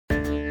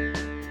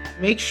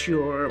Make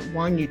sure,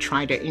 one, you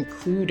try to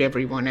include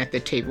everyone at the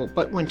table,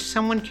 but when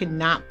someone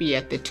cannot be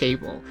at the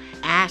table,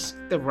 ask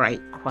the right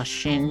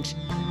questions.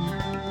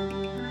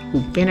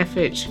 Who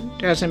benefits, who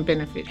doesn't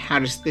benefit? How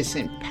does this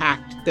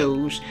impact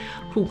those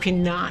who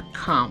cannot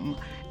come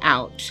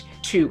out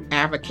to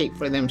advocate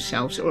for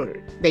themselves, or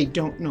they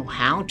don't know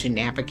how to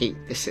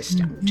navigate the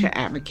system to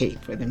advocate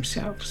for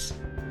themselves?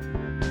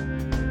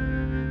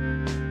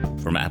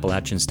 From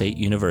Appalachian State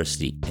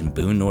University in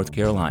Boone, North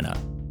Carolina,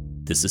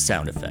 this is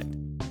Sound Effect.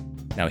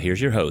 Now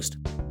here's your host,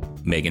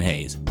 Megan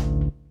Hayes.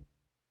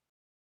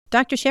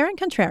 Dr. Sharon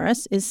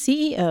Contreras is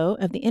CEO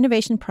of the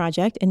Innovation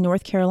Project in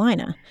North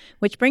Carolina,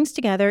 which brings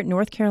together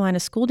North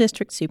Carolina school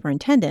district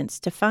superintendents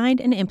to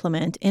find and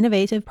implement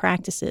innovative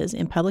practices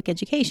in public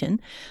education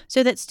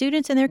so that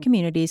students and their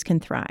communities can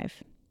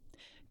thrive.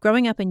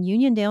 Growing up in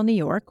Uniondale, New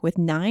York, with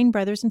 9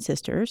 brothers and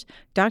sisters,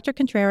 Dr.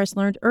 Contreras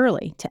learned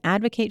early to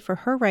advocate for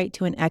her right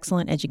to an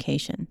excellent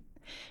education.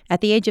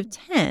 At the age of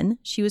 10,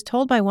 she was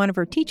told by one of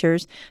her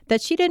teachers that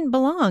she didn't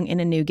belong in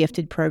a new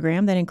gifted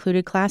program that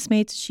included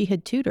classmates she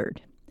had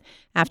tutored.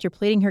 After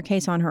pleading her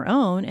case on her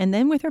own and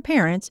then with her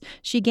parents,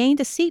 she gained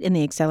a seat in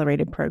the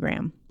accelerated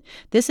program.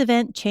 This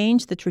event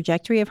changed the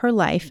trajectory of her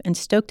life and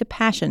stoked a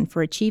passion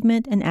for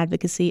achievement and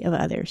advocacy of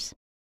others.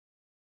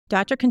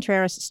 Dr.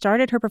 Contreras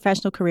started her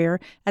professional career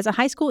as a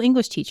high school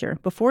English teacher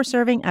before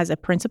serving as a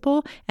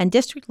principal and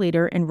district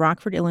leader in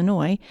Rockford,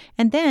 Illinois,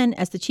 and then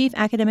as the chief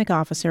academic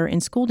officer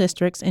in school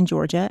districts in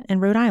Georgia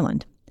and Rhode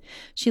Island.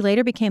 She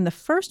later became the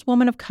first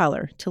woman of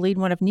color to lead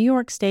one of New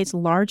York State's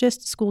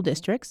largest school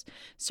districts,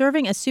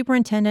 serving as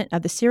superintendent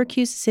of the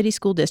Syracuse City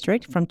School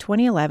District from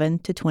 2011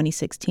 to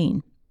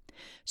 2016.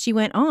 She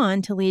went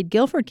on to lead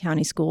Guilford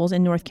County Schools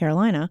in North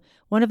Carolina,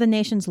 one of the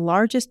nation's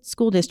largest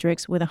school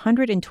districts with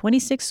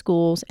 126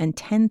 schools and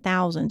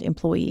 10,000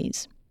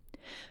 employees.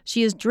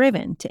 She is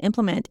driven to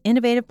implement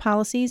innovative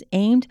policies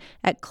aimed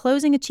at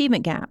closing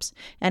achievement gaps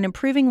and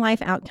improving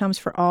life outcomes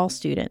for all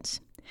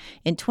students.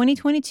 In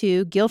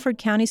 2022, Guilford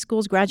County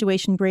Schools'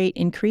 graduation rate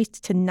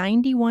increased to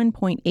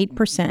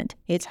 91.8%,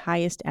 its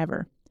highest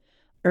ever.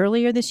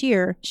 Earlier this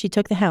year, she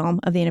took the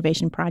helm of the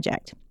Innovation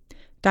Project.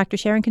 Dr.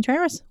 Sharon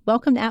Contreras,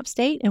 welcome to App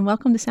State and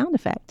welcome to Sound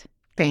Effect.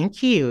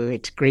 Thank you.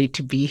 It's great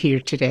to be here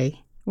today.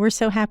 We're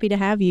so happy to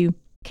have you.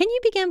 Can you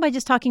begin by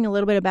just talking a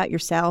little bit about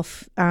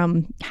yourself?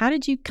 How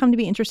did you come to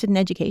be interested in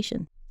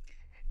education?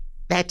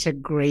 That's a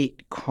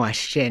great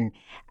question.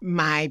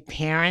 My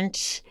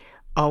parents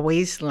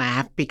always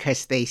laugh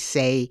because they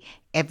say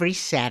every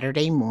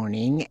Saturday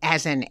morning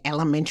as an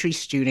elementary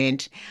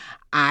student,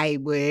 I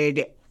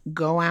would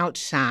go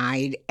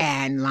outside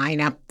and line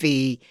up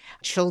the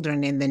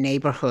children in the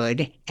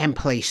neighborhood and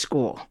play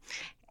school.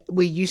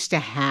 We used to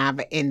have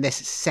in the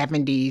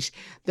 70s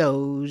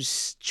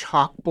those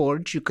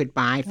chalkboards you could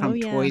buy from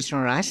Toys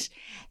R Us,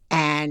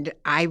 and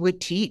I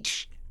would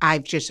teach.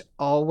 I've just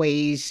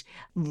always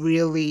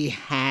really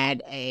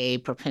had a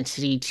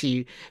propensity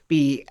to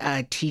be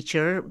a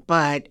teacher,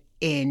 but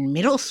in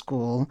middle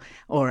school,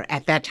 or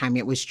at that time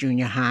it was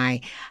junior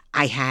high,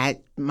 I had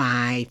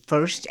my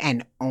first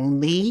and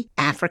only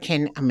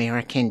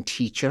African-American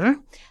teacher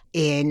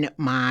in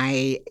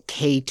my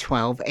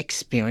K-12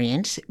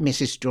 experience,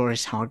 Mrs.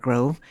 Doris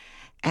Hargrove.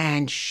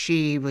 And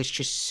she was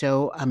just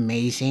so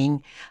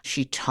amazing.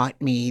 She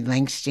taught me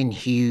Langston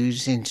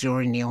Hughes and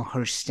Zora Neale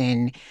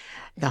Hurston,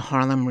 the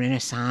Harlem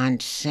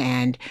Renaissance,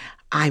 and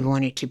I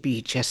wanted to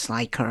be just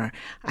like her.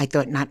 I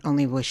thought not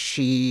only was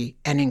she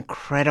an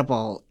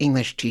incredible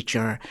English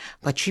teacher,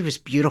 but she was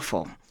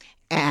beautiful.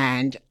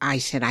 And I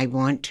said, I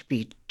want to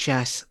be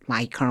just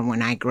like her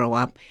when I grow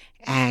up.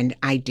 And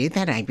I did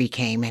that. I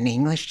became an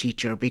English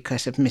teacher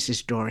because of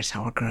Mrs. Doris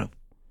Hargrove.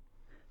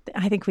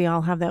 I think we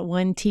all have that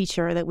one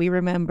teacher that we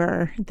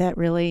remember that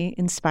really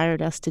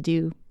inspired us to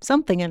do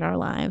something in our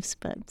lives.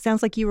 But it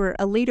sounds like you were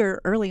a leader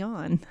early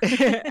on.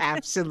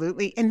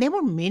 Absolutely. And there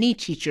were many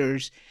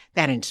teachers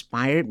that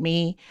inspired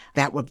me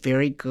that were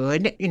very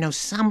good. You know,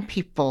 some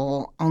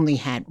people only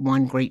had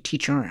one great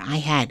teacher. I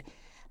had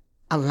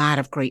a lot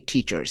of great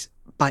teachers,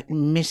 but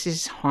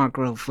Mrs.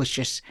 Hargrove was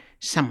just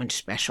someone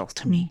special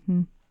to me.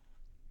 Mm-hmm.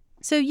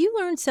 So you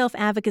learned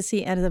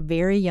self-advocacy at a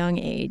very young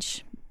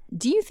age.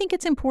 Do you think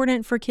it's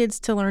important for kids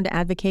to learn to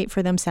advocate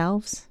for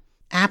themselves?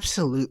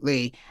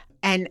 Absolutely.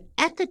 And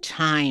at the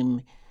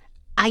time,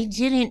 I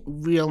didn't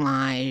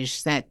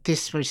realize that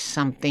this was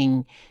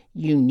something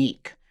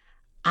unique.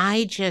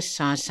 I just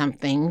saw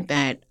something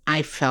that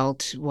I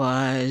felt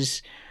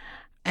was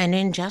an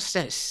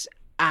injustice.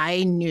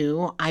 I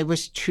knew I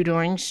was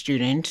tutoring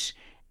students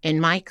in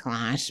my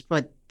class,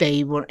 but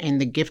they were in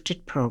the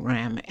gifted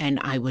program and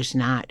I was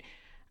not.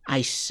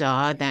 I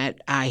saw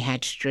that I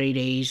had straight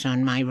A's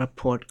on my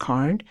report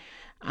card.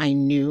 I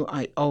knew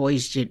I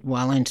always did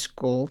well in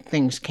school.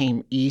 Things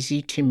came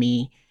easy to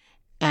me.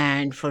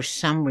 And for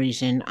some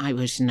reason, I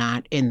was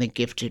not in the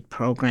gifted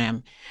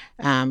program.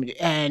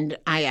 And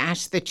I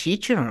asked the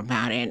teacher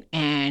about it,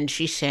 and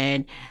she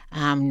said,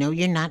 no,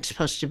 you're not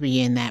supposed to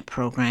be in that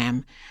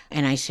program.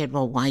 And I said,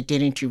 well, why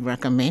didn't you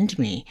recommend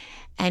me?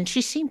 And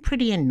she seemed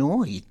pretty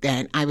annoyed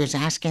that I was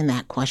asking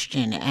that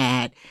question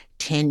at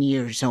 10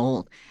 years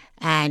old.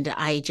 And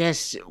I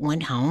just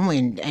went home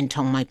and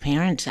told my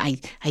parents, I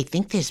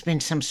think there's been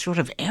some sort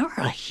of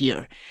error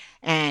here.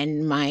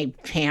 And my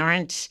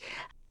parents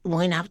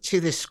went up to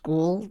the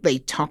school, they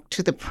talked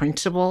to the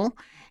principal,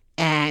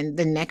 and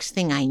the next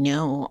thing I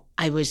know,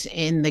 I was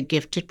in the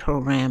gifted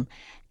program,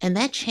 and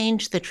that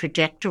changed the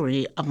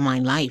trajectory of my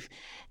life.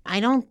 I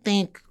don't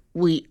think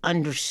we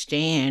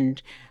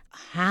understand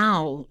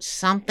how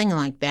something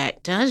like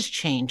that does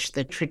change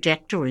the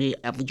trajectory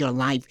of your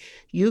life.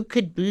 You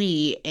could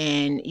be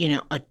in,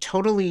 a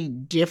totally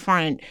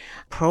different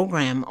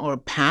program or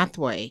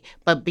pathway,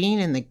 but being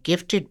in the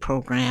gifted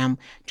program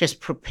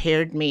just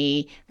prepared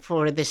me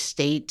for the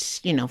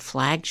state's,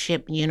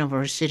 flagship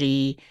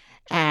university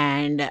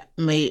and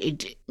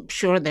made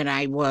sure that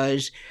I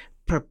was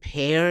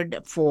prepared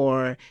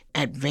for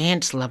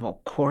advanced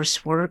level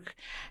coursework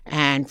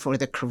and for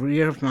the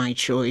career of my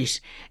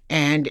choice.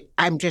 And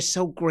I'm just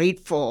so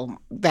grateful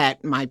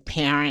that my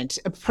parents,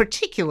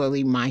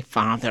 particularly my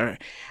father,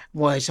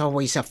 was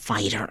always a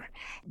fighter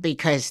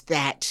because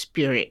that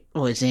spirit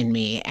was in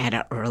me at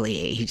an early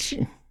age.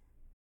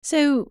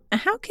 So,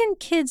 how can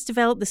kids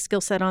develop the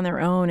skill set on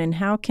their own, and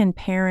how can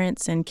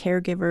parents and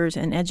caregivers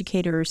and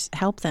educators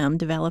help them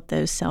develop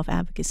those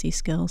self-advocacy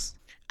skills?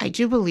 I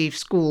do believe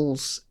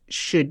schools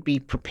should be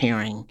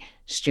preparing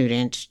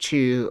students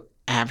to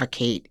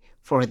advocate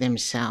for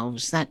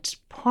themselves. That's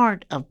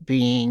part of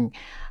being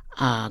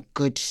a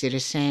good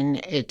citizen.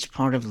 It's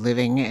part of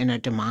living in a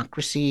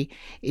democracy.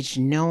 It's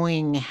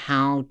knowing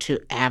how to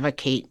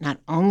advocate not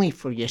only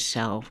for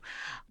yourself,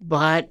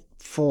 but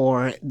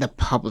for the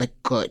public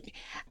good.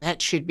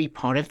 That should be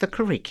part of the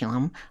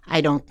curriculum. I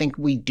don't think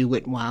we do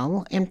it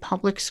well in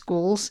public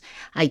schools.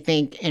 I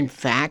think, in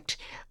fact,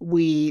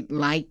 we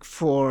like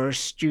for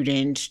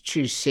students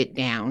to sit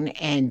down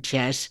and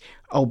just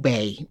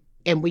obey.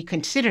 And we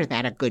consider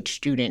that a good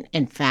student.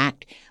 In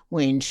fact,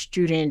 when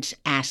students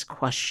ask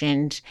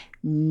questions,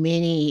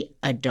 many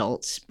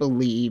adults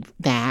believe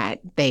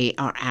that they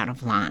are out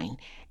of line.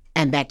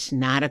 And that's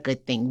not a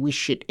good thing. We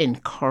should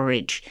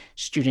encourage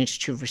students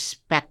to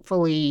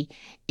respectfully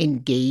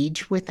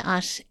engage with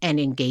us and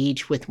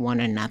engage with one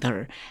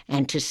another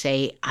and to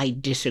say, I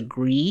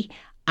disagree.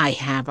 I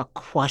have a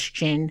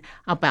question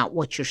about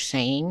what you're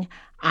saying.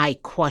 I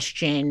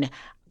question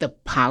the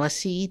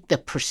policy, the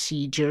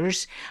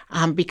procedures,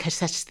 because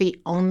that's the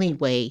only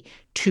way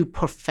to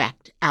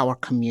perfect our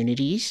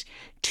communities,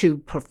 to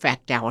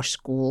perfect our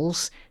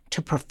schools,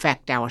 to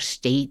perfect our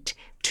state,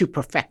 to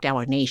perfect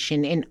our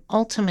nation, and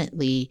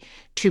ultimately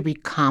to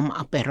become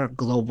a better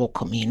global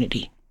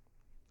community.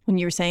 When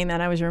you were saying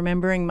that, I was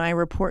remembering my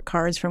report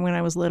cards from when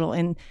I was little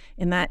in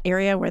that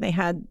area where they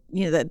had,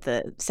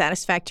 the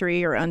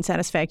satisfactory or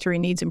unsatisfactory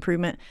needs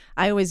improvement.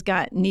 I always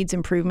got needs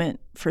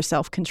improvement for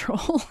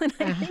self-control. And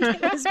I think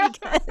it was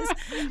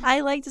because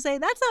I like to say,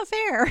 that's not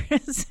fair.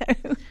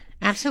 So,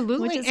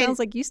 absolutely. Which it sounds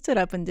like you stood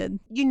up and did.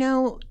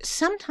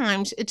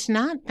 Sometimes it's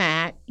not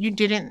that you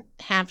didn't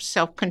have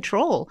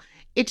self-control.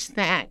 It's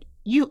that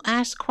you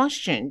asked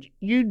questions,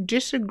 you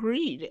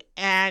disagreed,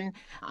 and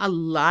a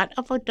lot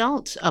of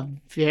adults are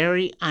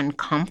very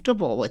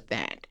uncomfortable with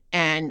that.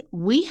 And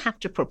we have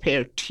to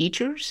prepare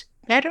teachers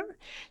better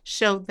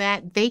so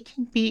that they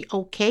can be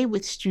okay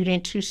with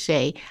students who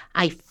say,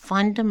 I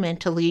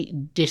fundamentally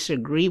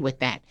disagree with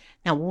that.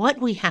 Now, what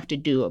we have to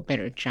do a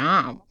better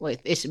job with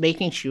is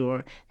making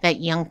sure that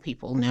young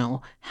people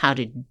know how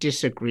to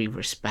disagree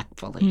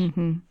respectfully.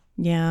 Mm-hmm.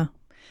 Yeah.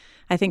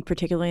 I think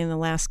particularly in the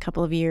last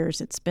couple of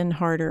years, it's been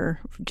harder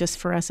just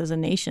for us as a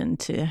nation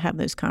to have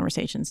those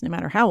conversations, no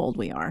matter how old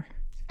we are.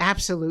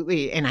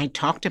 Absolutely. And I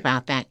talked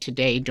about that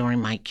today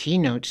during my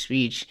keynote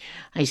speech.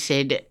 I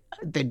said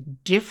the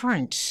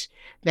difference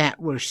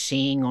that we're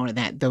seeing, or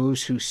that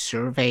those who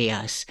survey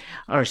us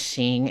are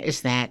seeing,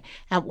 is that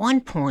at one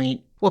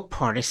point we're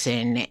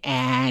partisan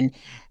and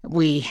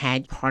we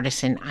had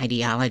partisan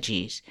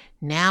ideologies.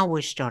 Now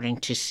we're starting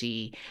to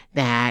see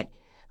that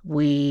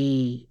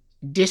we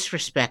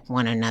disrespect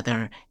one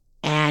another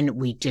and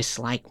we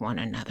dislike one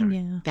another.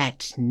 Yeah.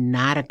 That's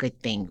not a good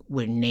thing.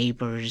 We're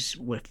neighbors,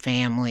 we're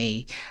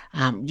family.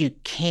 You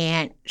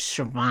can't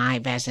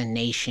survive as a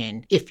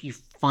nation if you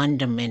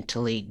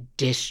fundamentally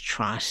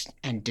distrust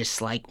and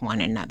dislike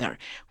one another.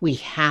 We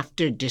have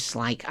to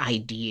dislike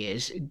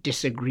ideas,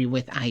 disagree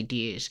with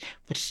ideas,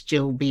 but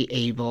still be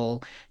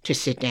able to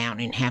sit down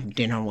and have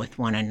dinner with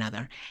one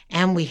another.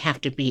 And we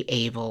have to be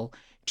able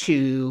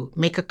to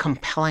make a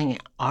compelling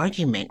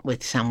argument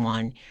with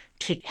someone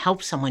to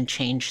help someone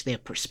change their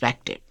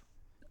perspective.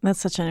 That's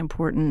such an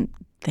important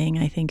thing,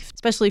 I think,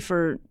 especially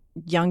for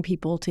young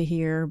people to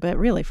hear, but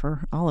really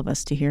for all of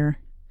us to hear.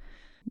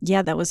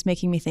 Yeah, that was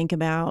making me think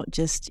about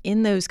just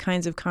in those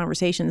kinds of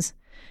conversations,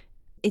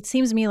 it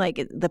seems to me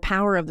like the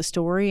power of the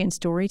story and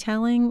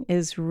storytelling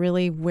is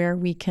really where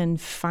we can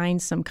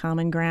find some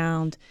common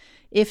ground,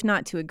 if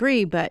not to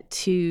agree, but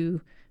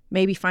to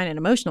maybe find an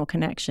emotional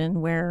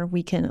connection where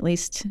we can at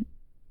least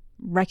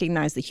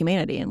recognize the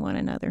humanity in one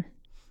another.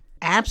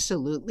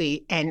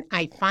 Absolutely. And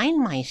I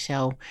find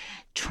myself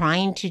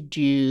trying to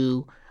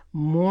do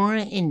more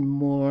and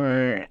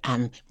more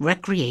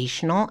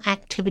recreational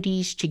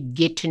activities to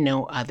get to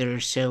know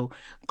others. So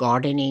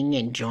gardening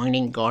and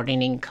joining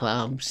gardening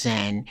clubs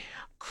and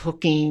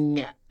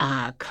cooking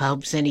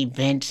clubs and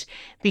events,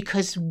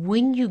 because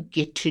when you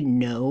get to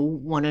know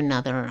one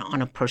another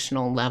on a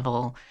personal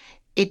level,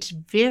 it's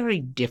very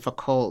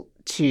difficult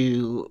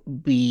to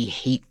be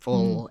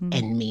hateful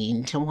and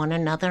mean to one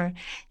another.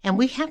 And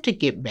we have to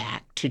get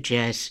back to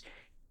just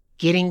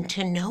getting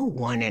to know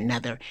one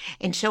another.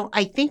 And so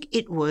I think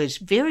it was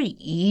very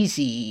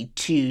easy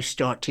to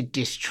start to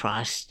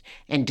distrust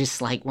and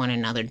dislike one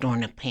another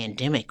during the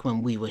pandemic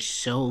when we were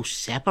so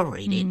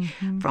separated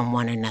from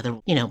one another.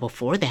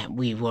 Before that,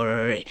 we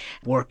were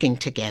working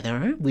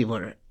together. We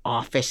were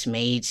office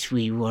mates.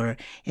 We were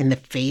in the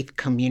faith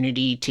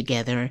community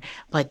together,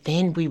 but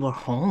then we were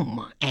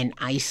home and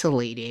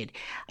isolated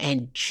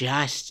and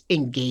just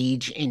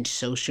engage in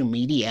social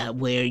media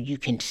where you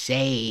can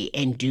say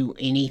and do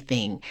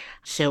anything.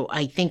 So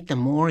I think the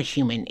more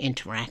human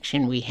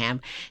interaction we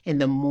have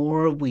and the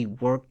more we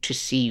work to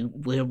see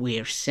where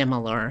we're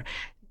similar,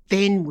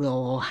 then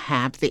we'll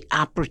have the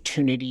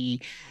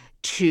opportunity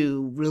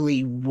to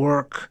really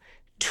work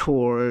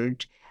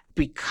toward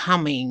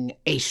becoming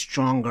a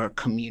stronger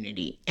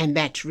community. And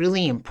that's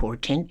really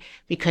important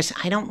because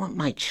I don't want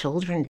my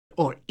children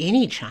or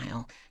any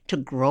child to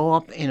grow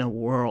up in a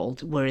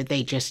world where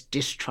they just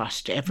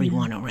distrust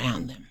everyone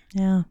around them.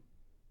 Yeah.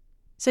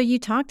 So you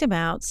talked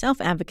about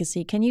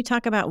self-advocacy. Can you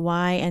talk about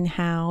why and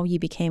how you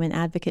became an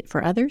advocate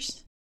for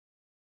others?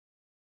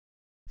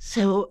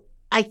 So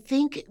I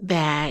think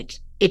that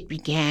it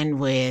began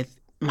with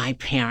my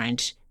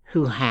parents,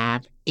 who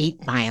have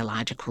 8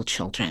 biological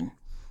children,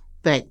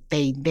 but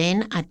they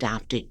then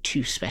adopted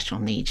 2 special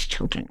needs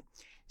children.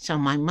 So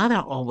my mother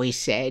always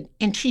said,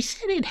 and she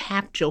said it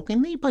half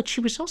jokingly, but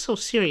she was also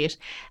serious,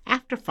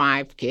 after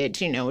 5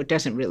 kids, it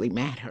doesn't really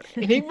matter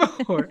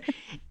anymore.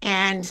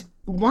 And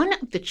one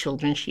of the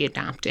children she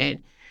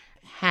adopted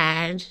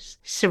had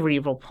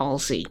cerebral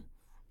palsy.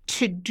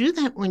 To do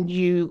that when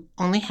you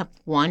only have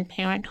one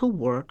parent who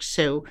works,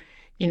 so,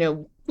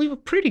 we were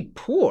pretty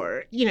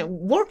poor,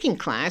 working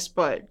class,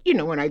 but,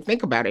 when I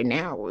think about it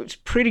now, it was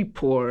pretty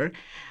poor.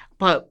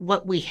 But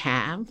what we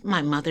have,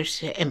 my mother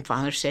and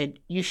father said,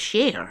 you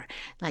share.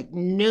 Like,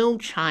 no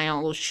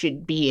child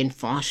should be in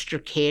foster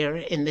care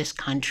in this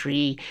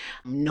country.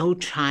 No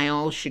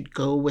child should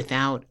go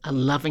without a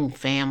loving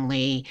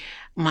family.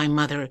 My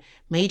mother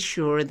made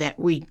sure that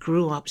we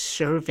grew up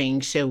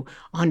serving. So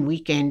on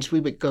weekends, we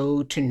would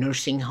go to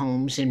nursing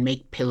homes and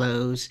make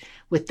pillows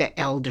with the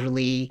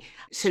elderly.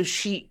 So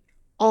she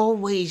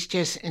always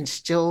just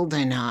instilled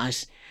in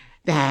us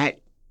that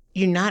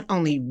you not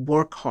only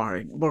work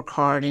hard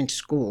in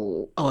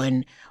school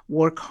and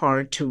work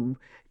hard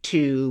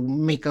to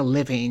make a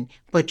living,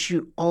 but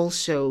you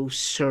also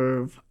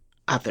serve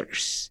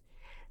others.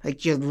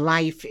 Like, your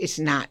life is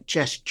not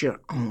just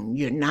your own.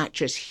 You're not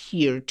just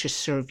here to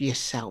serve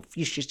yourself.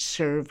 You should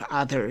serve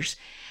others.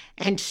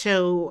 And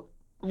so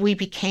we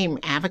became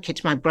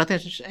advocates. My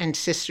brothers and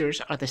sisters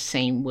are the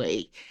same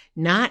way.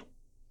 Not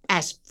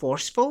as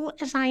forceful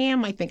as I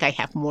am. I think I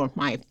have more of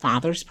my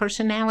father's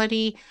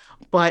personality,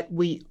 but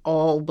we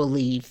all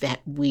believe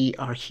that we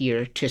are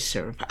here to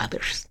serve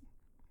others.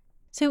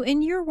 So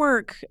in your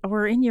work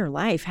or in your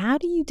life, how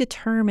do you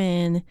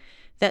determine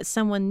that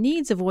someone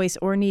needs a voice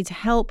or needs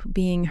help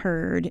being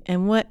heard,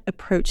 and what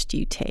approach do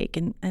you take?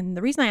 And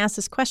the reason I ask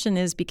this question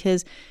is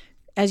because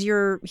as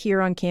you're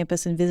here on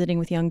campus and visiting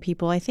with young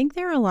people, I think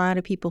there are a lot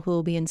of people who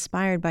will be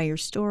inspired by your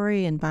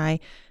story and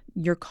by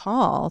your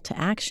call to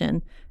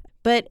action.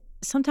 But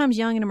sometimes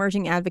young and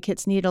emerging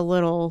advocates need a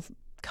little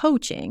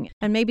coaching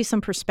and maybe some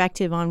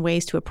perspective on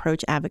ways to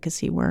approach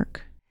advocacy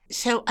work.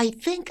 So I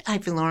think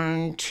I've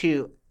learned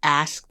to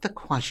ask the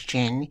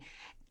question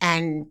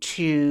and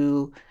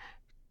to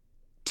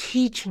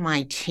teach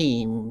my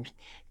team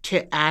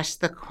to ask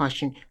the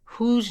question,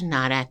 who's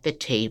not at the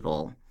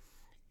table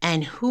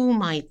and who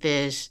might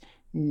this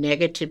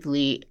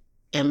negatively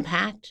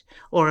impact,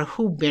 or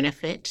who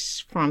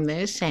benefits from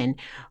this and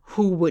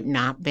who would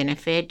not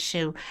benefit.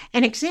 So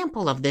an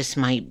example of this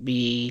might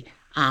be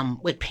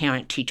with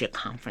parent-teacher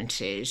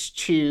conferences,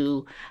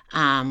 to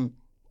have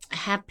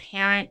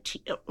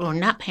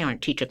not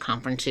parent-teacher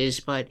conferences,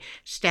 but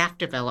staff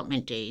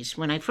development days.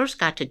 When I first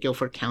got to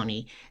Guilford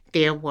County,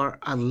 there were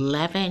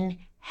 11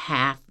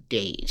 half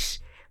days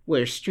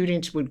where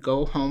students would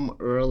go home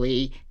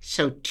early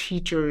so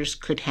teachers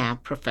could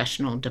have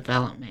professional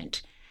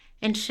development.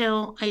 And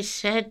so I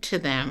said to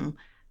them,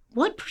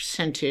 what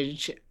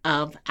percentage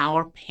of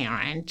our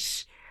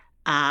parents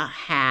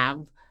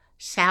have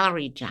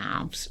salary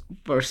jobs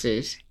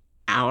versus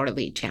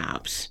hourly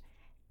jobs?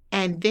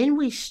 And then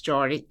we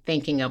started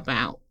thinking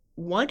about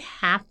what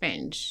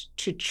happens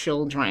to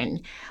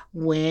children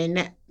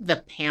when the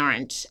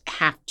parents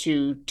have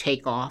to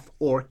take off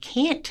or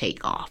can't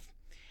take off.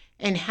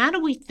 And how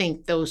do we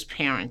think those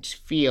parents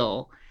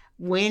feel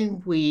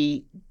when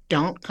we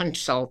don't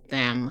consult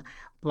them,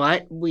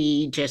 but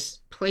we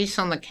just place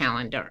on the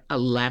calendar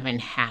 11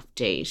 half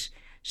days?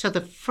 So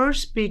the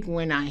first big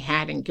win I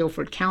had in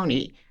Guilford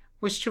County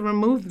was to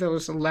remove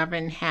those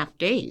 11 half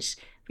days,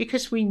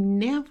 because we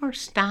never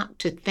stopped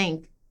to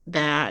think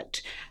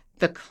that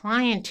the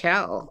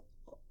clientele,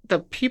 the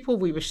people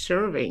we were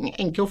serving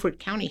in Guilford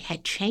County,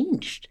 had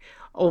changed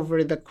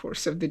over the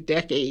course of the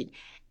decade.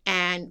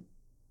 And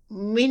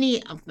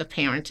many of the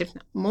parents, if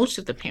not most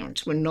of the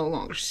parents, were no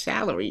longer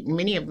salaried.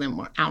 Many of them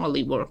were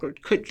hourly workers,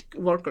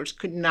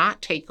 could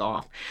not take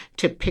off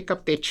to pick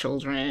up their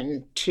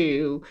children,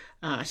 to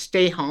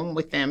stay home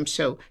with them.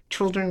 So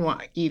children were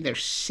either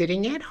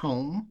sitting at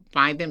home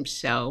by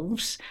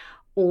themselves,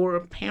 or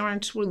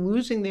parents were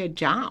losing their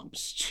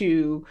jobs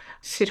to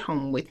sit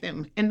home with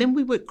them. And then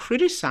we would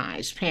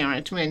criticize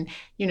parents when,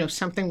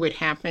 something would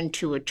happen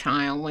to a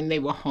child when they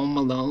were home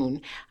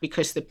alone,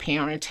 because the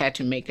parents had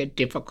to make a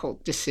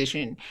difficult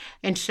decision.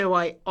 And so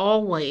I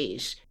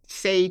always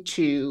say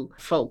to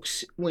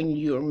folks, when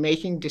you're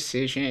making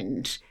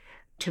decisions,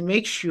 to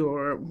make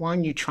sure,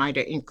 one, you try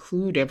to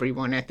include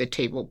everyone at the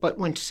table, but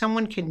when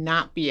someone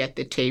cannot be at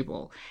the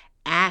table,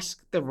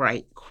 ask the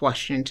right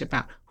questions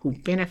about who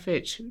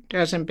benefits, who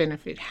doesn't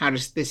benefit, how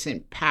does this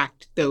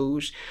impact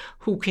those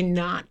who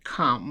cannot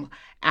come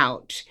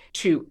out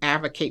to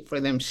advocate for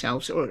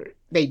themselves, or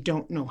they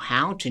don't know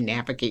how to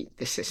navigate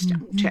the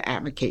system to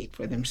advocate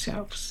for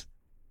themselves.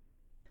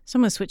 So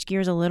I'm going to switch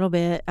gears a little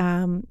bit.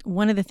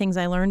 One of the things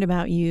I learned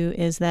about you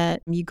is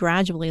that you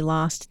gradually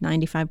lost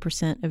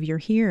 95% of your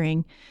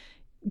hearing.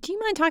 Do you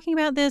mind talking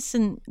about this?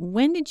 And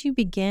when did you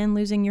begin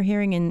losing your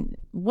hearing? And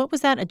what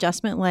was that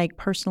adjustment like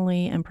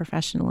personally and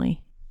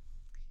professionally?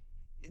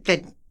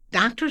 The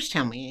doctors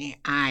tell me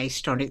I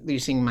started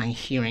losing my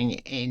hearing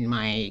in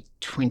my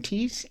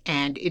 20s,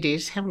 and it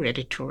is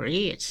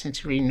hereditary. It's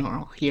sensory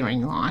neural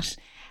hearing loss.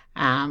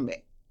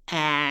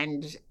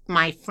 And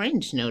my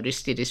friends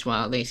noticed it as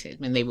well. They said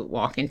when they would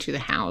walk into the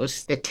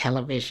house, the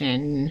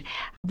television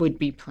would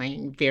be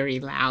playing very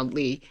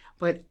loudly.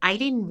 But I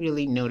didn't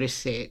really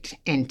notice it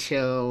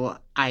until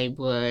I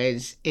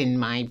was in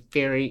my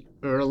very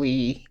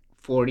early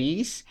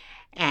 40s.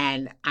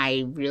 And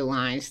I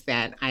realized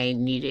that I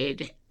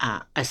needed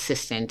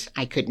assistance.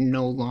 I could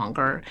no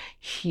longer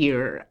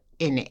hear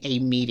in a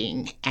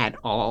meeting at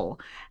all.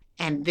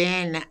 And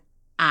then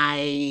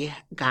I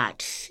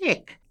got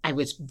sick. I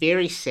was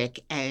very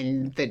sick,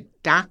 and the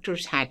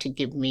doctors had to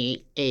give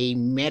me a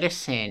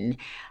medicine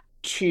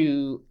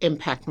to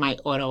impact my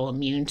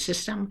autoimmune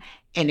system,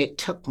 and it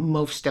took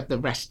most of the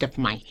rest of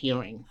my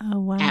hearing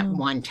at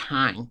one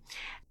time.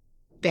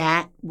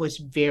 That was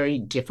very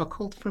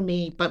difficult for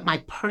me, but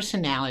my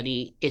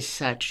personality is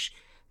such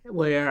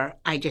where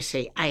I just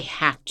say, I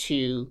have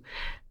to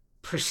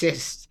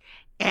persist.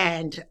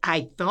 And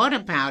I thought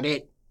about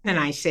it, and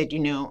I said,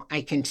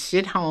 I can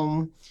sit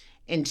home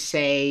and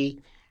say,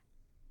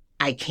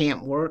 I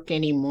can't work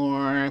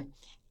anymore,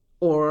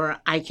 or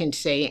I can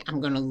say,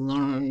 I'm going to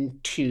learn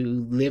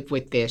to live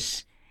with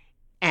this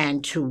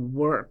and to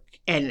work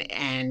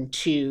and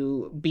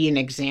to be an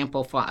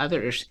example for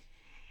others.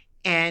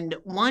 And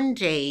one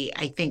day,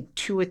 I think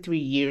 2 or 3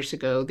 years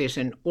ago, there's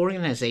an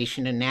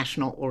organization, a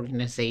national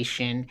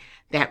organization,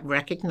 that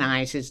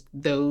recognizes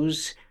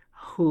those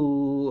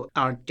who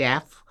are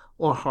deaf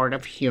or hard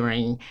of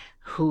hearing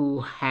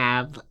who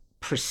have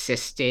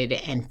persisted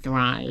and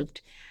thrived.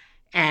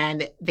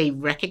 And they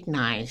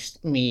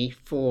recognized me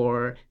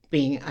for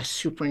being a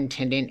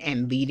superintendent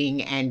and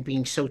leading and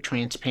being so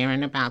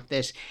transparent about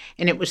this.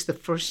 And it was the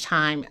first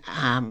time,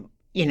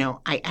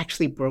 I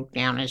actually broke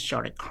down and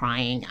started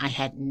crying. I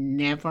had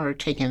never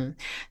taken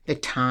the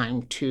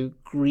time to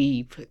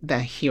grieve the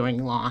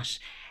hearing loss.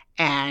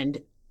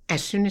 And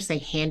as soon as they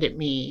handed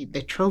me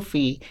the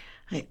trophy,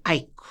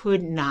 I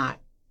could not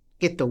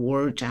get the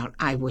words out.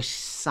 I was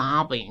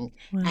sobbing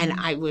and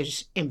I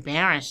was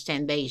embarrassed.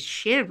 And they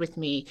shared with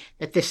me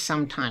that this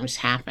sometimes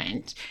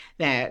happens,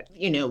 that,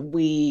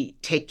 we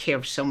take care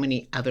of so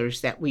many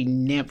others that we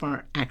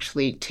never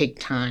actually take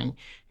time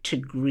to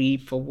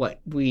grieve for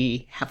what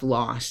we have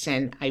lost.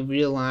 And I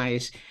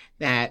realized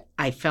that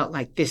I felt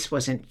like this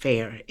wasn't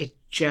fair. It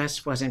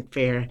just wasn't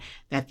fair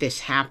that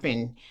this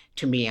happened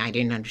to me. I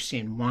didn't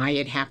understand why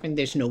it happened.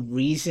 There's no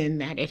reason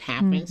that it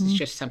happens. It's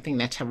just something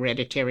that's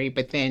hereditary.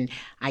 But then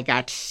I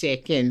got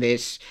sick, and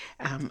this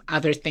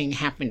other thing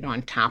happened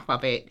on top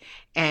of it.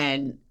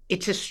 And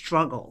it's a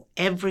struggle.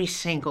 Every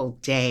single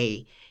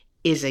day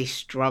is a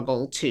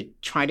struggle to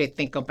try to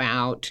think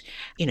about,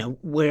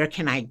 where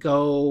can I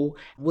go?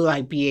 Will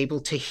I be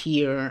able to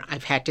hear?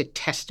 I've had to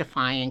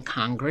testify in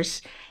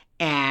Congress,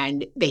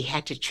 and they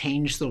had to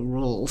change the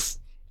rules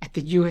at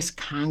the U.S.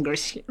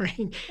 Congress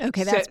hearing.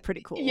 Okay, that's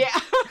pretty cool. Yeah.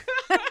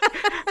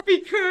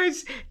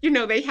 Because,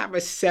 they have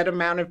a set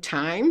amount of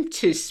time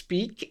to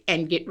speak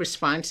and get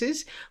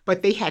responses,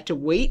 but they had to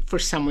wait for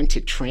someone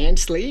to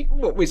translate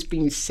what was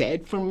being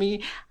said for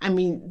me. I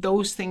mean,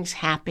 those things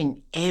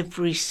happen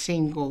every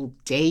single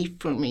day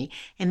for me.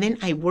 And then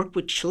I work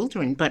with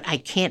children, but I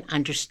can't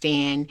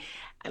understand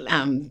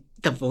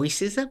the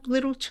voices of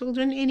little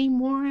children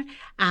anymore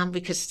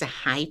because it's a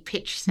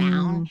high-pitched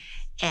sound.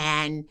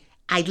 And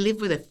I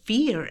live with a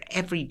fear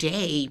every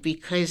day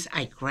because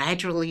I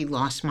gradually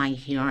lost my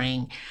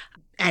hearing.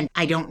 and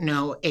I don't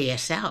know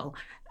ASL,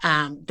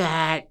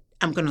 that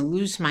I'm going to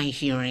lose my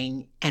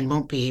hearing and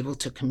won't be able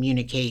to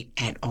communicate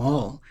at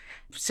all.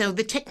 So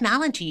the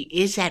technology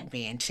is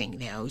advancing,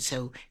 though.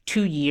 So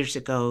 2 years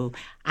ago,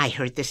 I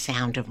heard the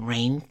sound of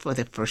rain for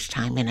the first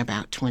time in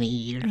about 20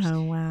 years.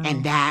 Oh, wow.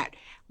 And that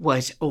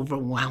was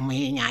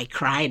overwhelming. I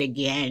cried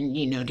again,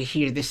 to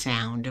hear the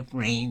sound of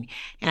rain.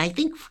 And I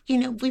think,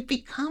 we've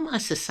become a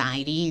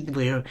society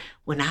where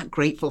we're not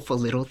grateful for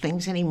little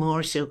things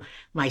anymore. So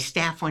my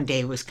staff one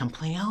day was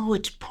complaining, oh,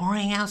 it's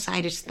pouring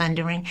outside, it's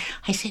thundering.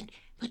 I said,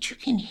 but you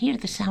can hear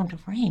the sound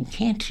of rain,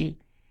 can't you?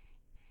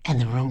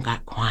 And the room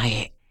got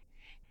quiet.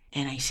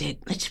 And I said,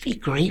 let's be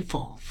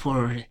grateful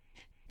for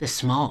the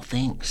small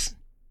things.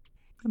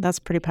 That's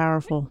pretty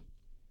powerful.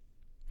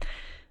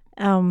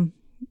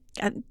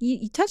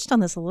 You touched on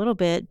this a little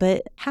bit,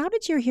 but how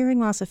did your hearing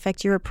loss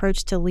affect your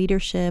approach to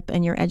leadership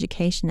and your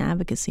education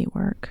advocacy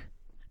work?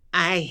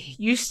 I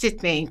used to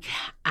think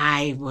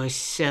I was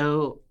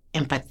so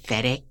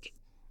empathetic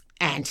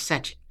and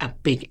such a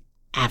big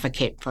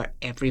advocate for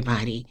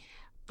everybody,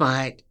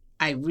 but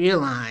I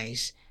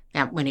realized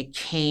that when it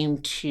came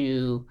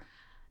to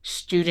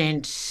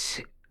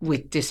students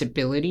with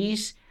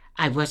disabilities,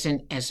 I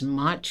wasn't as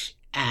much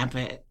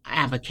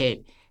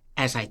advocate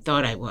as I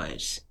thought I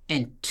was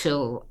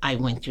until I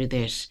went through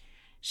this.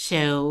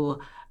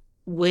 So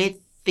with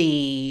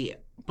the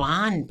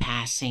bond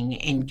passing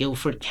in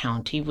Guilford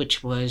County,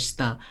 which was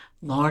the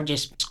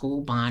largest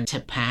school bond to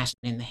pass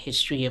in the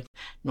history of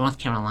North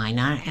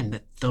Carolina and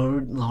the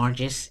third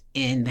largest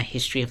in the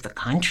history of the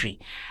country,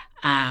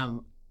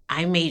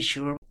 I made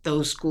sure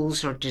those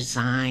schools are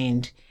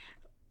designed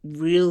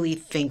really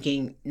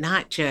thinking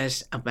not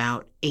just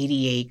about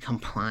ADA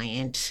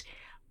compliance,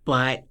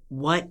 but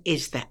what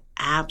is the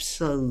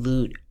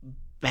absolute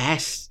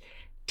best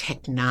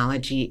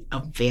technology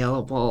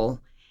available,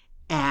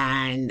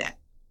 and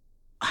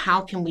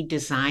how can we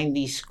design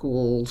these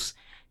schools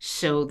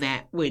so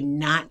that we're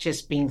not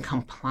just being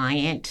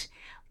compliant,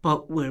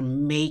 but we're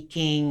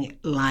making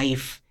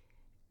life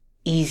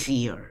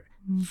easier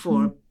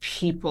for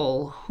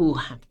people who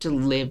have to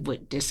live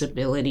with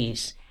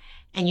disabilities.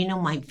 And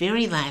my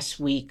very last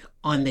week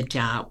on the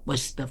job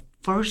was the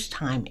first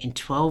time in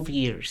 12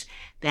 years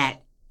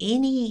that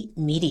any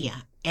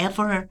media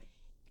ever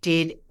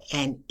did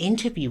an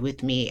interview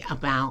with me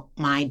about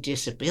my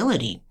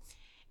disability.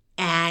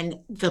 And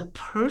the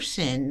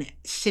person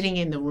sitting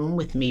in the room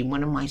with me,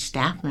 one of my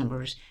staff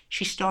members,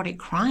 she started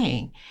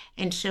crying.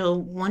 And so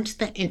once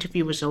the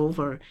interview was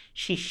over,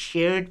 she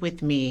shared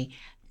with me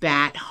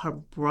that her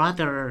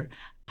brother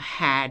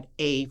had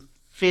a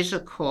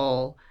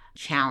physical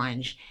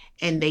challenge,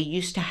 and they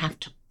used to have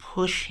to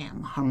push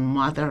him, her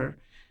mother,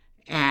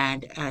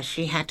 and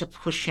she had to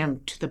push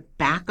him to the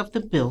back of the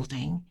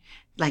building.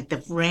 Like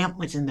the ramp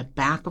was in the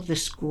back of the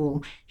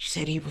school. She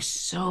said he was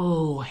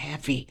so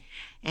heavy.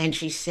 And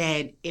she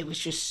said it was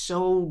just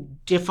so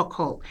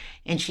difficult.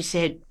 And she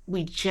said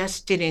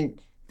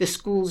the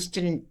schools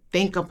didn't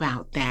think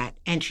about that.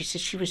 And she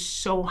said she was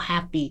so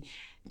happy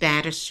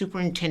that a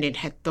superintendent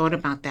had thought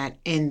about that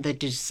in the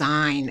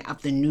design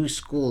of the new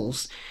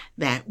schools,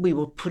 that we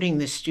were putting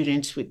the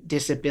students with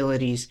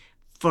disabilities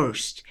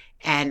first.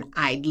 And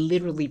I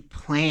literally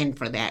planned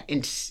for that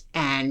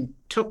and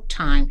took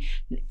time,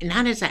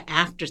 not as an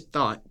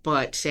afterthought,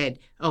 but said,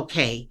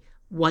 okay,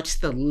 what's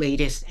the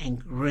latest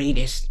and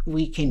greatest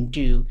we can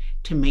do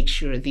to make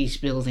sure these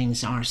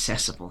buildings are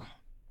accessible?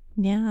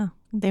 Yeah,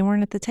 they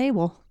weren't at the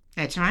table.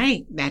 That's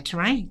right. That's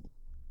right.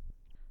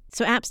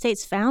 So App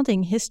State's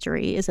founding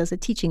history is as a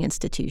teaching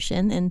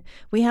institution, and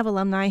we have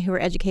alumni who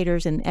are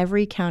educators in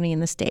every county in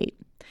the state.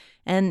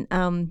 And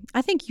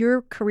I think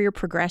your career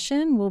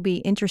progression will be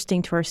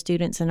interesting to our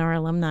students and our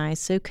alumni.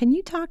 So can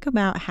you talk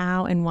about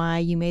how and why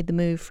you made the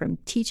move from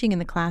teaching in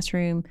the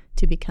classroom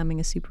to becoming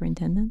a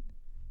superintendent?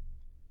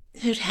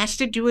 It has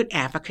to do with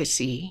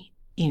advocacy.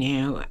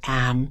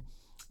 I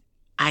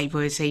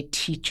was a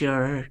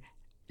teacher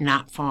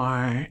not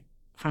far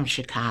from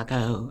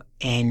Chicago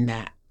in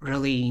the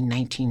early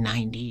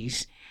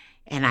 1990s.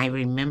 And I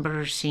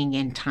remember seeing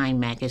in Time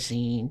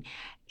magazine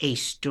a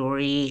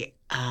story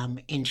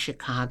in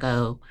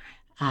Chicago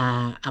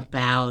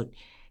about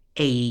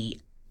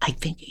I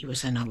think he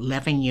was an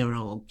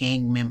 11-year-old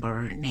gang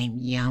member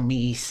named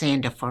Yami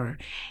Sandifer,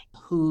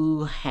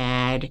 who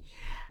had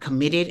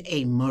committed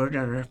a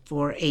murder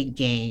for a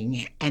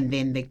gang, and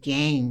then the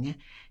gang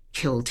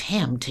killed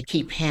him to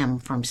keep him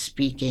from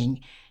speaking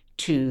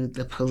to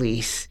the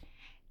police.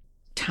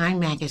 Time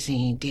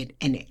magazine did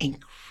an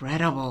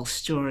incredible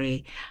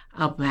story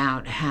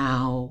about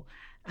how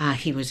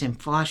he was in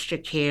foster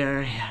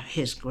care.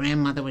 His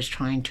grandmother was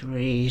trying to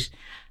raise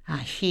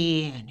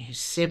he and his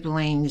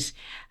siblings,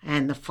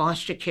 and the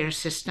foster care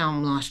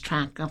system lost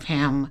track of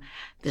him.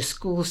 The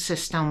school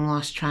system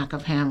lost track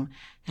of him.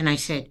 And I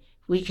said,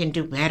 we can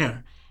do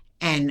better.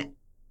 And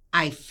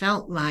I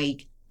felt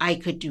like I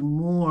could do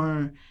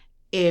more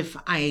if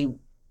I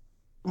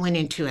went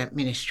into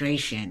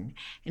administration.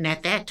 And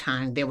at that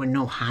time, there were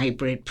no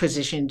hybrid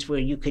positions where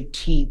you could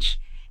teach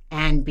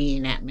and be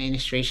in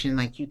administration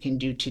like you can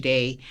do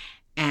today.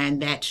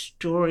 And that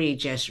story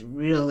just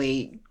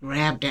really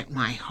grabbed at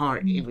my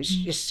heart. It was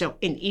just so,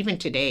 and even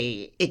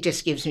today, it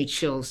just gives me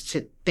chills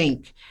to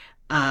think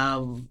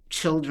of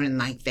children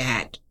like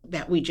that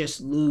we just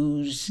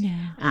lose.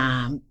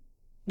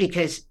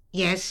 Because,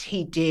 yes,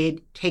 he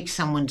did take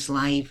someone's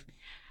life,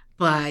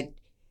 but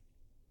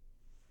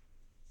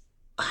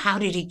how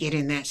did he get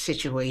in that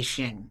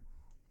situation?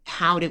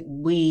 How did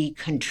we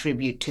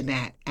contribute to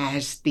that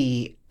as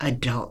the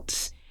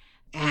adults?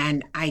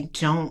 And I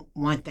don't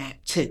want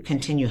that to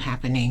continue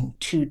happening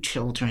to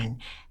children.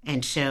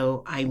 And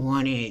so I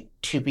wanted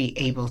to be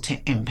able to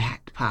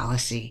impact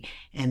policy.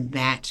 And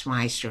that's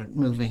why I started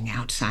moving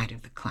outside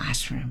of the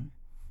classroom.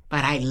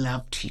 But I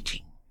love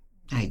teaching.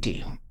 I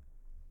do.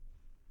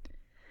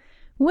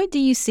 What do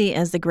you see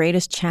as the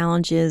greatest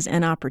challenges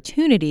and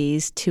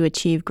opportunities to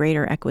achieve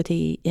greater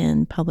equity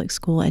in public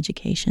school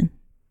education?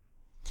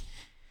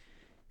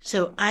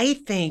 So I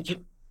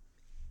think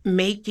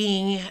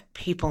making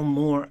people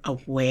more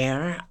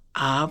aware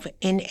of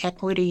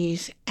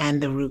inequities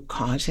and the root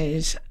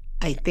causes.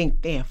 I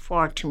think there are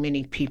far too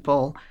many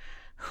people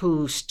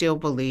who still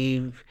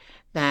believe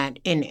that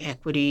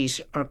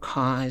inequities are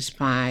caused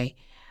by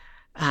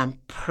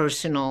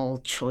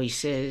personal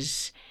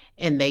choices,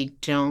 and they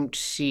don't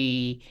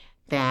see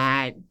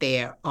that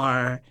there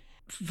are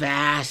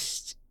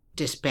vast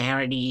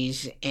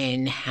disparities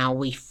in how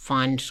we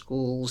fund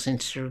schools in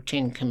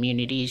certain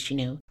communities.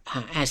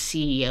 As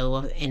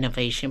CEO of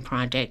Innovation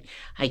Project,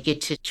 I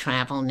get to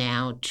travel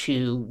now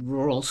to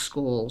rural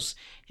schools,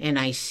 and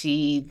I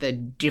see the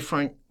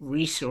different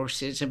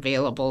resources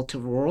available to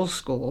rural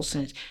schools.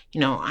 And,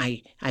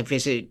 I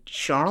visit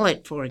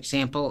Charlotte, for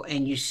example,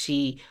 and you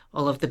see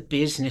all of the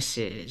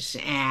businesses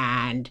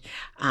and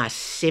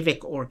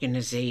civic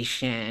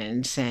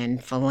organizations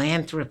and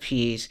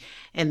philanthropies.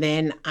 And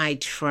then I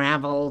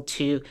travel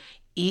to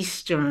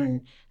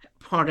eastern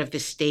part of the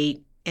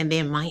state, and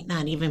there might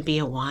not even be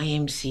a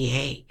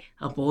YMCA,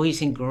 a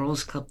Boys and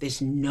Girls Club.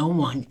 There's no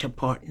one to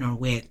partner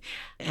with.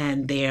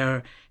 And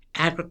their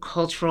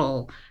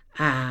agricultural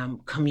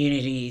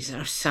communities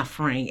are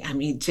suffering. I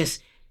mean,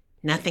 just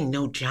nothing,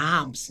 no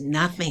jobs,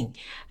 nothing.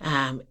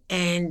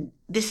 And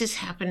this is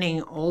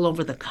happening all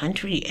over the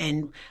country.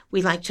 And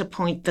we like to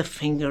point the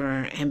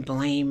finger and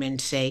blame and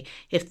say,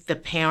 if the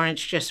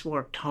parents just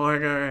worked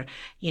harder,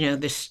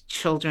 the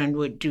children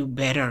would do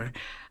better.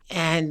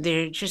 And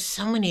there are just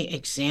so many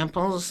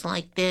examples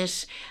like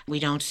this. We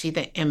don't see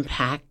the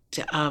impact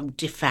of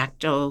de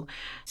facto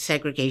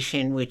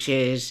segregation, which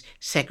is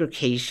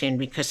segregation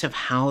because of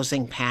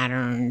housing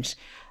patterns,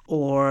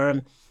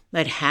 or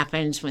that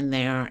happens when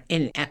there are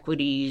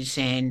inequities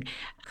in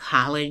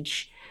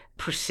college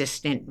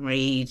persistent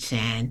rates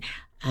and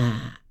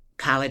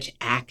college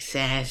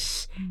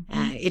access.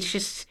 It's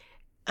just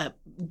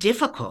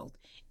difficult.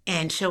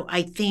 And so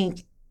I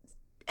think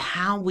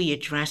how we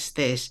address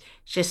this,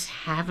 just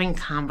having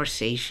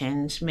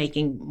conversations,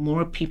 making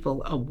more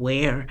people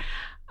aware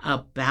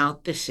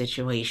about the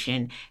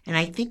situation. And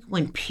I think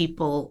when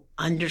people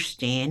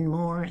understand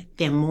more,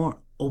 they're more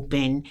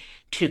open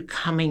to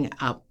coming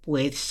up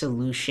with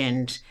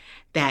solutions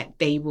that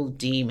they will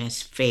deem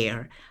as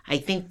fair. I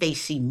think they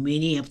see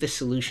many of the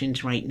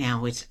solutions right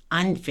now as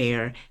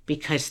unfair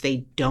because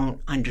they don't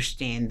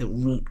understand the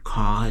root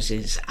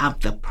causes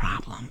of the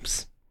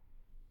problems.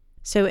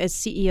 So as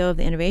CEO of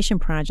the Innovation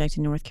Project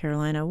in North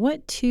Carolina,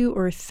 what 2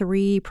 or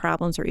 3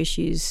 problems or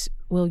issues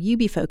will you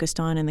be focused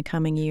on in the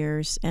coming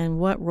years? And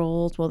what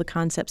roles will the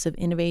concepts of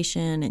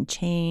innovation and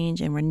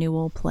change and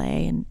renewal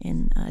play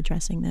in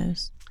addressing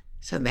those?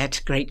 So that's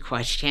a great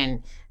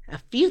question. A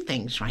few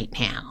things right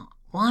now.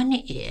 One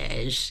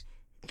is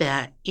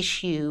the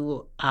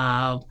issue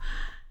of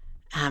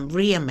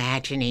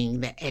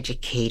reimagining the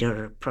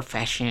educator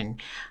profession.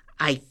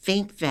 I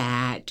think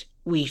that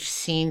we've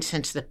seen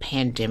since the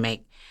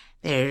pandemic,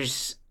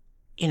 there's,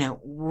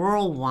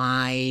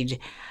 worldwide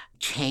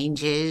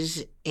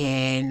changes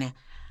in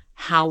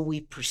how we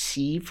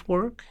perceive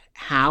work,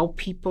 how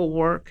people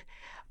work.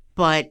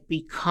 But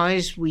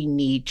because we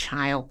need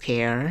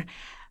childcare,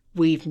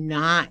 we've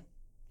not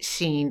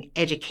seen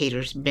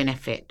educators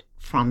benefit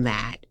from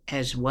that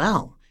as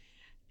well.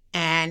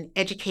 And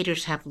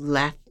educators have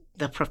left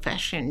the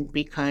profession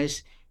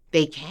because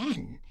they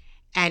can.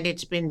 And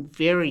it's been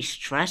very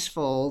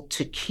stressful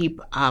to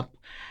keep up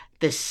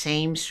the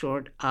same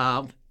sort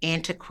of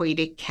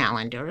antiquated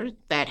calendar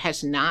that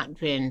has not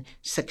been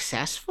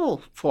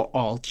successful for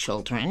all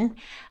children,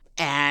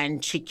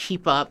 and to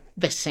keep up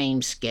the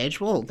same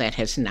schedule that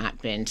has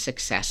not been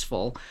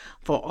successful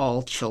for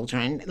all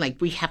children. Like,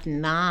 we have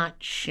not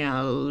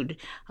showed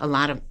a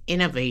lot of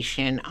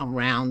innovation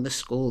around the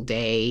school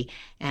day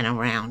and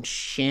around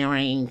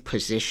sharing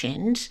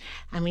positions.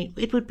 I mean,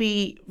 it would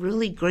be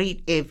really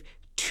great if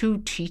 2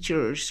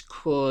 teachers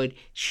could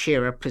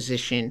share a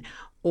position,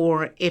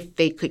 or if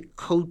they could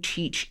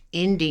co-teach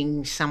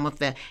ending some of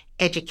the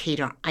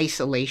educator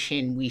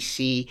isolation we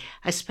see,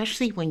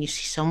 especially when you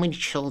see so many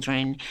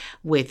children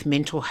with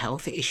mental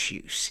health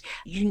issues.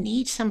 You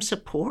need some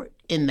support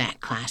in that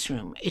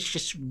classroom. It's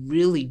just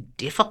really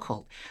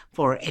difficult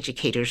for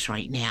educators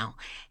right now.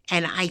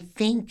 And I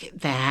think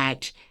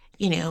that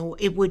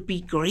it would be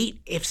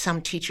great if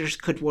some teachers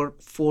could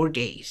work 4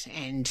 days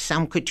and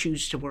some could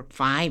choose to work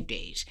 5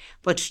 days,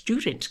 but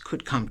students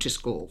could come to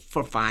school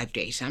for 5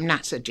 days. I'm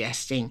not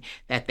suggesting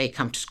that they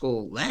come to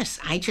school less.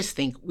 I just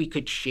think we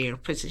could share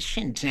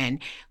positions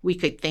and we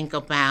could think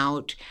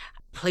about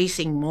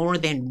placing more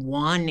than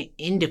one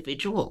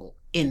individual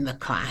in the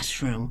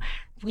classroom.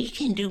 We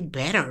can do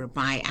better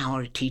by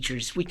our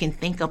teachers. We can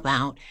think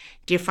about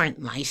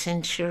different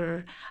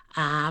licensure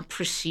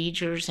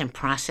procedures and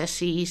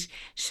processes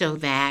so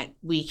that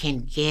we can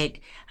get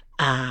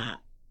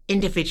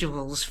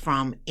individuals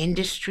from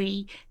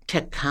industry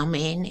to come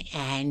in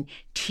and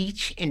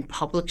teach in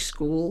public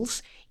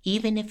schools,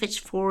 even if it's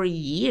for a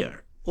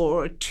year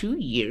or 2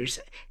 years.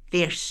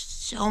 There's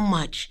so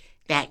much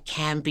that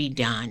can be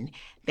done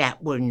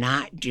that we're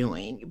not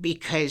doing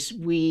because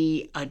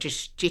we are just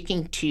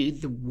sticking to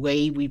the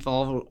way we've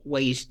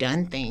always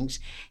done things.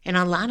 And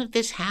a lot of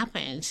this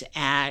happens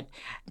at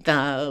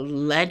the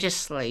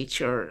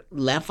legislature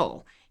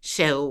level.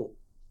 So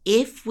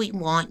if we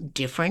want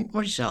different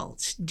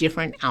results,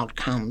 different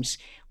outcomes,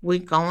 we're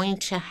going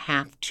to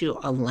have to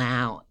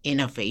allow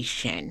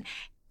innovation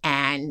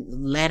and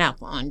let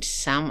up on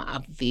some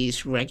of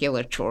these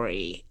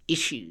regulatory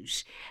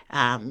issues.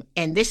 And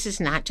this is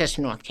not just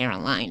North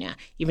Carolina,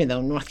 even though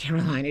North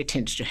Carolina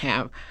tends to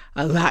have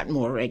a lot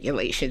more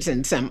regulations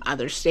than some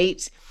other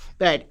states,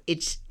 but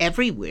it's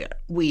everywhere.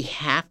 We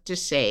have to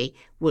say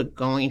we're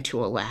going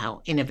to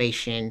allow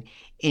innovation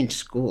in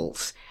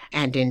schools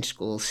and in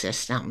school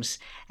systems.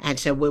 And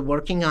so we're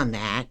working on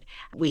that.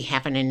 We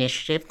have an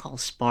initiative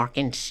called Spark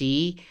and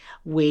See,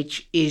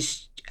 which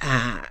is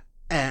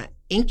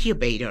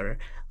incubator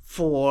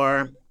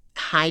for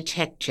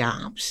high-tech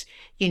jobs,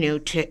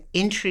 to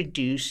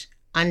introduce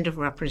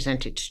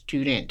underrepresented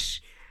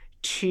students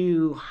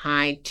to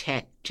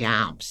high-tech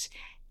jobs.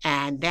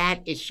 And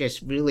that is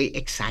just really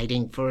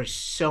exciting for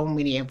so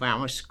many of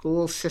our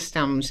school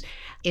systems,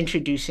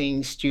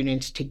 introducing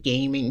students to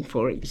gaming,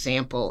 for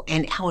example,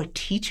 and our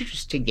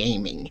teachers to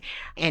gaming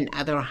and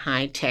other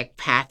high-tech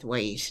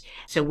pathways.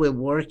 So we're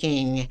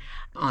working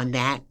on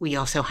that. We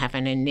also have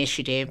an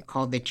initiative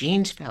called the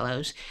Genes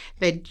Fellows.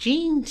 The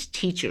Genes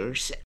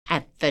teachers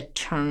at the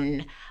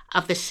turn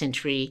of the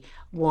century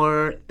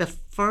were the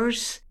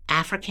first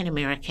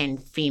African-American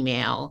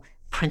female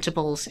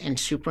principals and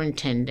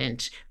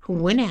superintendents who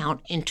went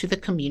out into the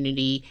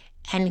community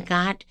and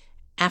got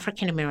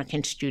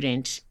African-American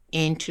students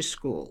into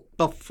school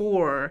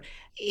before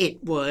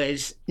it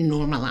was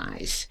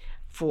normalized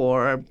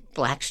for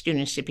Black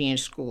students to be in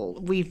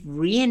school. We've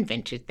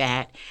reinvented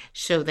that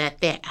so that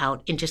they're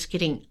out and just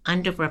getting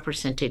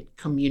underrepresented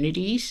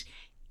communities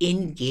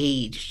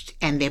engaged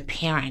and their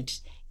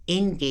parents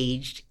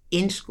engaged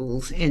in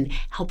schools and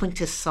helping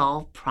to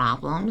solve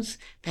problems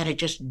that are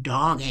just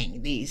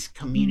dogging these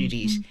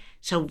communities. Mm-hmm.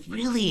 So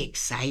really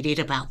excited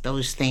about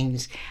those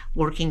things,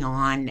 working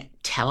on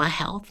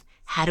telehealth.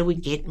 How do we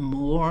get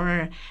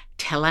more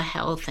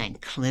telehealth and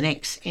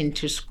clinics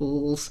into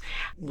schools?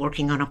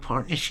 Working on a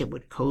partnership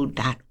with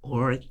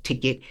code.org to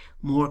get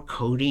more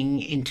coding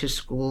into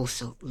schools.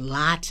 So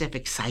lots of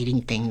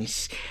exciting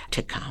things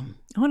to come.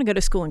 I want to go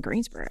to school in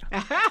Greensboro.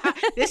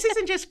 This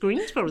isn't just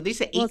Greensboro.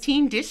 These are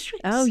 18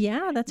 districts. Oh,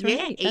 yeah, that's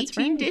right. Yeah,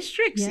 18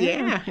 districts,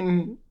 yeah.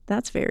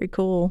 That's very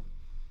cool.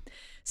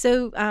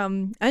 So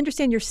I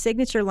understand your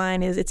signature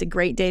line is, "It's a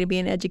great day to be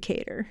an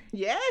educator."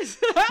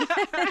 Yes.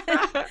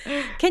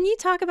 Can you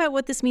talk about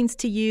what this means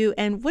to you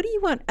and what do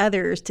you want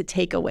others to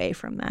take away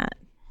from that?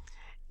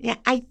 Yeah,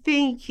 I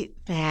think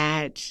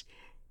that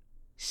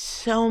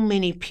so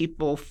many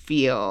people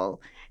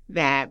feel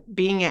that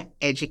being an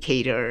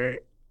educator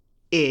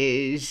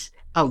is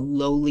a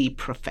lowly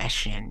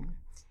profession,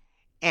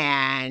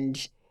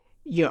 and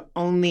you're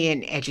only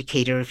an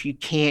educator if you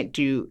can't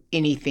do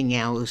anything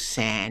else,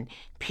 and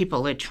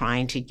people are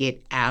trying to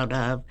get out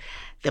of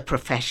the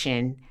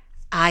profession.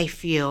 I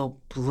feel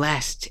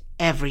blessed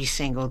every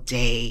single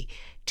day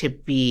to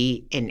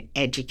be an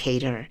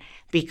educator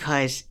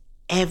because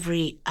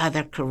every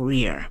other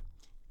career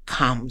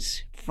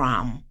comes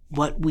from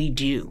what we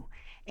do.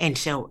 And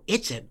so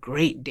it's a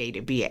great day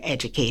to be an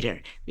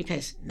educator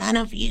because none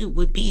of you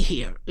would be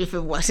here if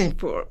it wasn't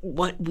for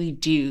what we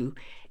do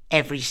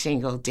every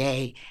single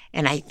day.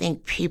 And I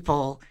think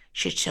people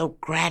should show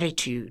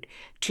gratitude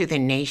to the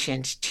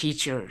nation's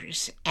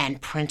teachers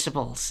and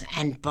principals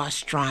and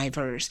bus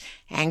drivers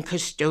and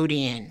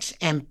custodians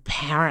and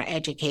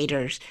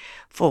paraeducators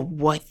for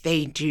what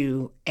they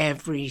do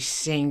every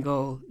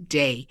single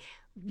day.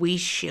 We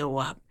show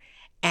up.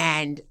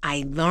 And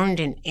I learned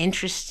an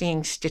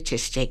interesting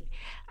statistic.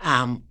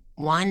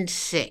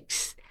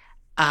 1/6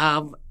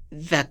 of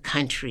the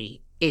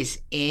country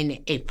is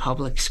in a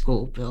public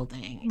school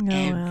building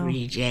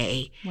every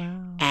day.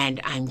 Wow.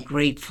 And I'm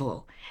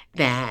grateful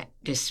that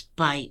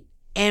despite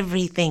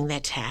everything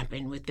that's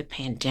happened with the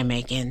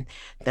pandemic and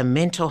the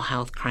mental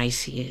health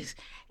crises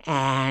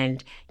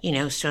and,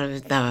 sort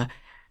of the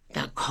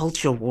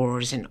culture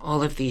wars and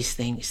all of these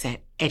things,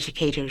 that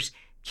educators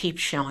keep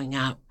showing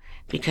up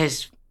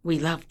because we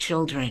love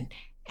children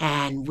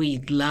and we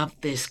love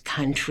this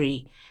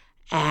country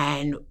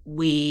and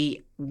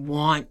we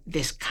want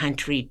this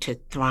country to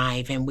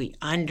thrive. And we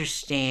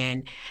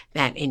understand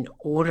that in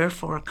order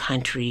for a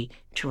country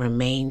to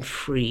remain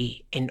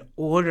free, in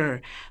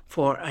order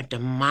for a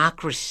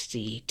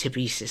democracy to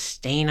be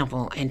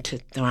sustainable and to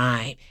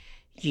thrive,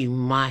 you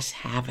must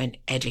have an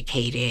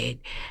educated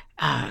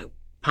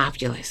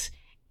populace.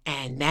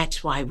 And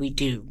that's why we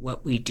do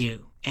what we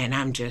do. And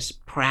I'm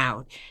just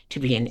proud to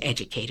be an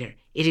educator.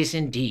 It is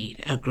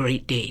indeed a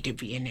great day to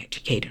be an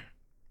educator.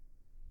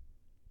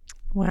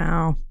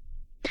 Wow.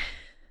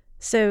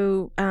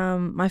 So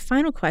my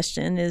final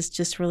question is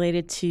just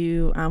related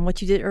to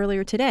what you did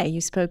earlier today. You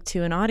spoke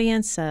to an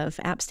audience of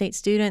App State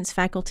students,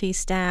 faculty,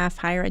 staff,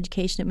 higher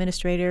education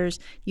administrators.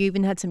 You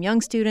even had some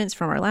young students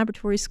from our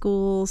laboratory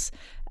schools.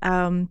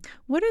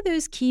 What are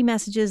those key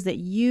messages that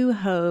you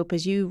hope,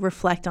 as you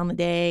reflect on the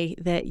day,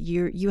 that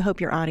you hope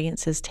your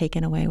audience has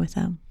taken away with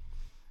them?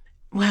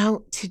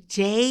 Well,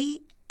 today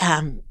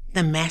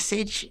the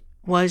message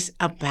was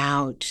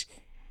about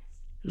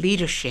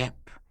leadership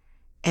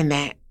and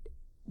that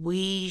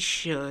we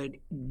should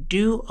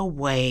do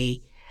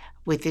away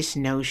with this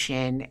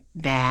notion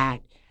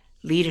that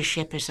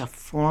leadership is a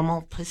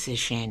formal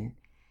position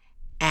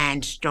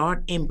and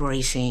start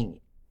embracing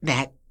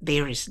that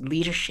there is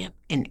leadership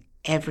in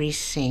every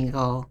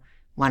single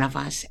one of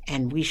us,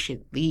 and we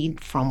should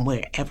lead from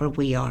wherever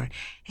we are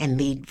and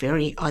lead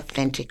very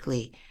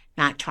authentically,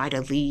 not try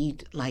to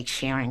lead like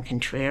Sharon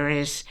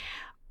Contreras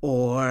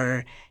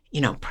or,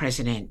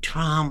 President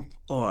Trump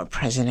or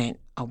President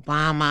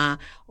Obama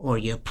or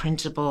your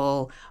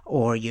principal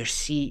or your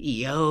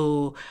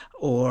CEO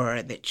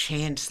or the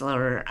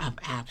chancellor of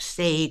App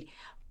State,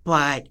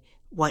 but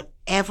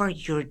whatever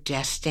you're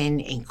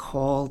destined and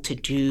called to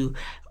do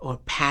or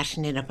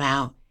passionate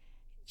about,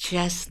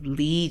 just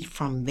lead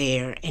from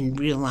there and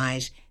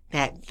realize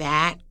that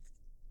that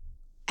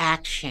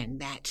action,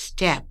 that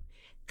step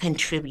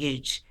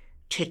contributes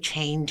to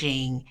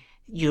changing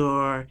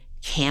your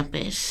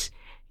campus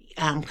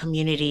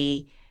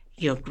community,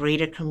 your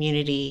greater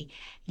community,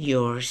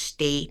 your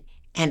state,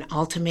 and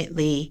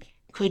ultimately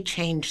could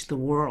change the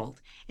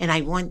world. And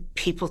I want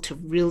people to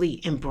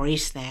really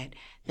embrace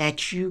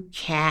that you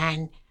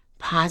can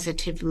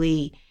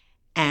positively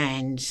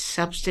and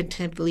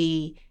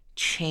substantively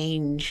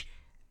change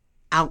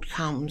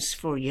outcomes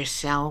for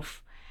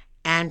yourself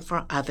and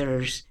for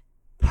others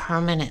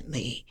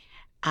permanently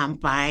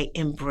by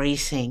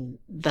embracing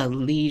the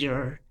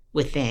leader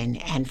within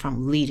and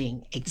from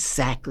leading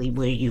exactly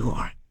where you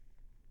are.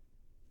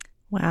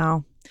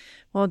 Wow.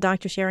 Well,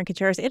 Dr. Sharon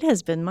Contreras, it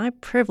has been my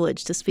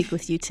privilege to speak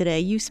with you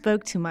today. You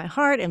spoke to my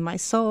heart and my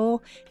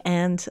soul,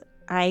 and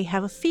I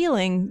have a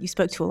feeling you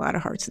spoke to a lot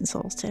of hearts and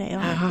souls today.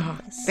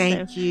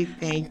 Thank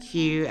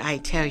you. I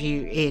tell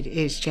you, it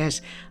is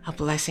just a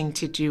blessing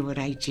to do what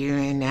I do,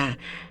 and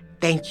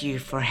thank you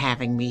for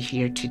having me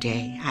here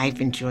today.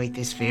 I've enjoyed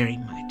this very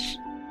much.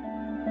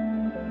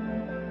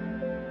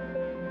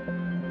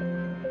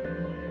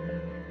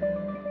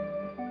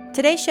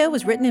 Today's show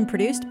was written and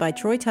produced by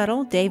Troy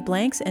Tuttle, Dave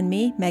Blanks, and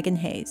me, Megan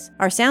Hayes.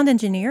 Our sound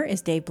engineer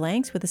is Dave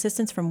Blanks with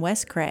assistance from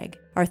Wes Craig.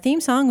 Our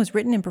theme song was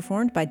written and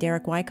performed by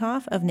Derek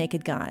Wyckoff of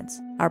Naked Gods.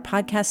 Our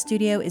podcast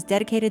studio is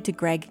dedicated to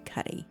Greg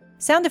Cuddy.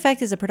 Sound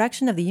Effect is a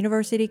production of the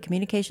University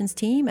Communications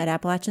team at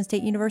Appalachian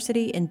State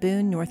University in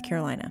Boone, North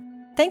Carolina.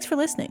 Thanks for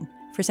listening.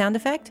 For Sound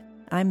Effect,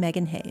 I'm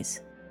Megan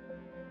Hayes.